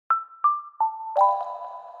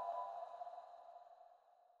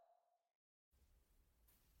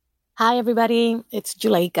Hi, everybody. It's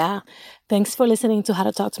Juleyka. Thanks for listening to How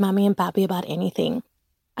to Talk to Mommy and Papi About Anything.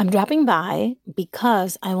 I'm dropping by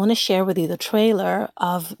because I want to share with you the trailer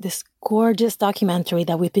of this gorgeous documentary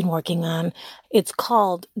that we've been working on. It's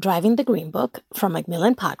called Driving the Green Book from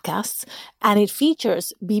Macmillan Podcasts, and it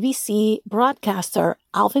features BBC broadcaster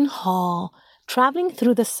Alvin Hall traveling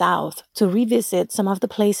through the South to revisit some of the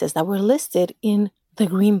places that were listed in the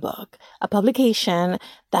Green Book, a publication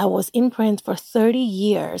that was in print for 30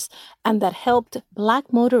 years and that helped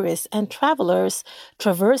Black motorists and travelers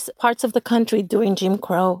traverse parts of the country during Jim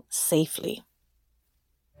Crow safely.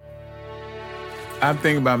 I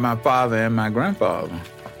think about my father and my grandfather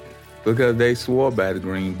because they swore by the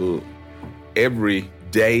Green Book. Every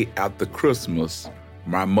day after Christmas,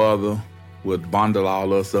 my mother would bundle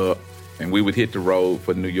all us up and we would hit the road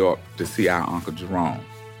for New York to see our Uncle Jerome.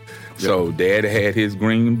 So Dad had his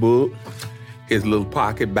Green Book, his little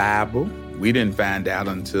pocket Bible. We didn't find out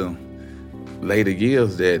until later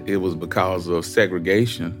years that it was because of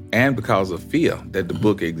segregation and because of fear that the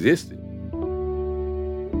book existed.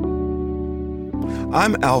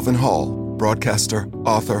 I'm Alvin Hall, broadcaster,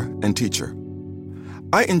 author, and teacher.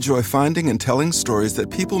 I enjoy finding and telling stories that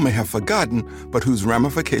people may have forgotten, but whose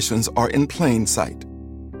ramifications are in plain sight.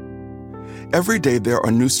 Every day there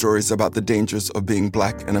are new stories about the dangers of being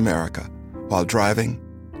Black in America, while driving,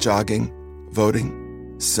 jogging,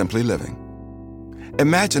 voting, simply living.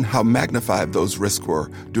 Imagine how magnified those risks were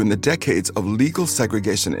during the decades of legal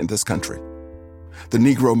segregation in this country. The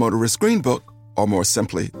Negro Motorist Green Book, or more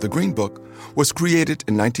simply, the Green Book, was created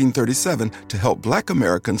in 1937 to help Black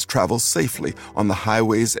Americans travel safely on the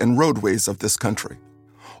highways and roadways of this country.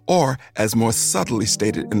 Or, as more subtly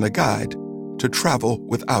stated in the guide, to travel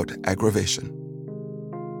without aggravation.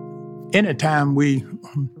 Anytime we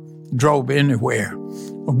drove anywhere,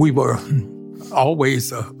 we were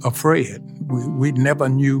always afraid. We never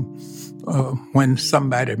knew when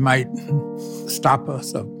somebody might stop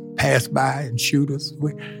us or pass by and shoot us.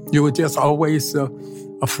 You were just always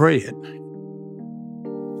afraid.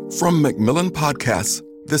 From Macmillan Podcasts,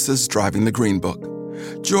 this is Driving the Green Book.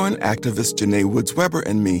 Join activist Janae Woods-Weber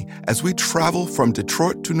and me as we travel from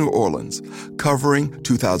Detroit to New Orleans, covering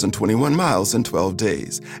 2,021 miles in 12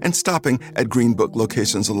 days and stopping at Green Book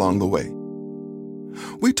locations along the way.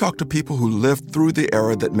 We talk to people who lived through the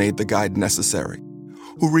era that made the guide necessary,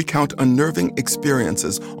 who recount unnerving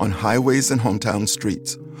experiences on highways and hometown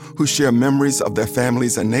streets, who share memories of their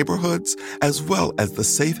families and neighborhoods, as well as the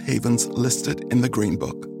safe havens listed in the Green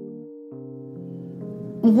Book.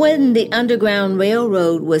 When the Underground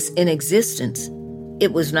Railroad was in existence,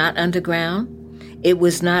 it was not underground. It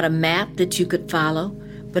was not a map that you could follow,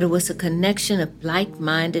 but it was a connection of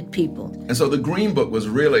like-minded people. And so the Green Book was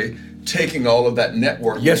really taking all of that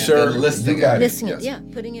network and listing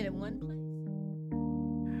it, putting it in one place.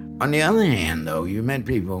 On the other hand, though, you met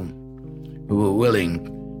people who were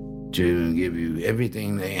willing to give you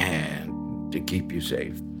everything they had to keep you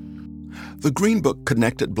safe. The Green Book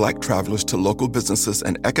connected Black travelers to local businesses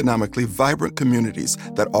and economically vibrant communities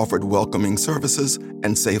that offered welcoming services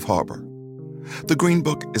and safe harbor. The Green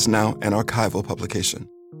Book is now an archival publication.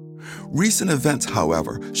 Recent events,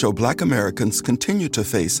 however, show Black Americans continue to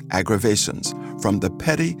face aggravations, from the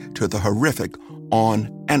petty to the horrific, on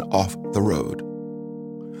and off the road.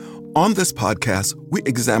 On this podcast, we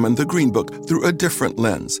examine the Green Book through a different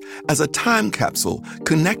lens, as a time capsule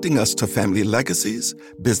connecting us to family legacies,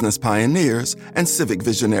 business pioneers, and civic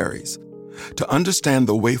visionaries. To understand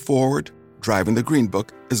the way forward, Driving the Green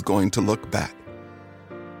Book is going to look back.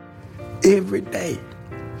 Every day,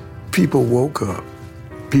 people woke up.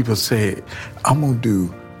 People said, I'm going to do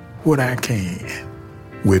what I can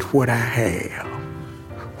with what I have,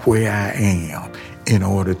 where I am, in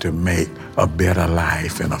order to make a better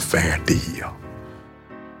life and a fair deal.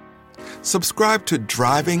 Subscribe to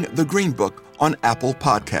Driving the Green Book on Apple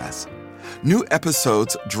Podcasts. New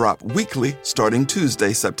episodes drop weekly starting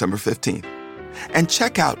Tuesday, September 15th. And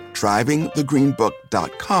check out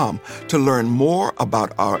drivingthegreenbook.com to learn more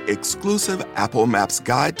about our exclusive Apple Maps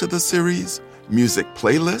guide to the series, music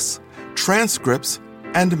playlists, transcripts,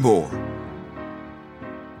 and more.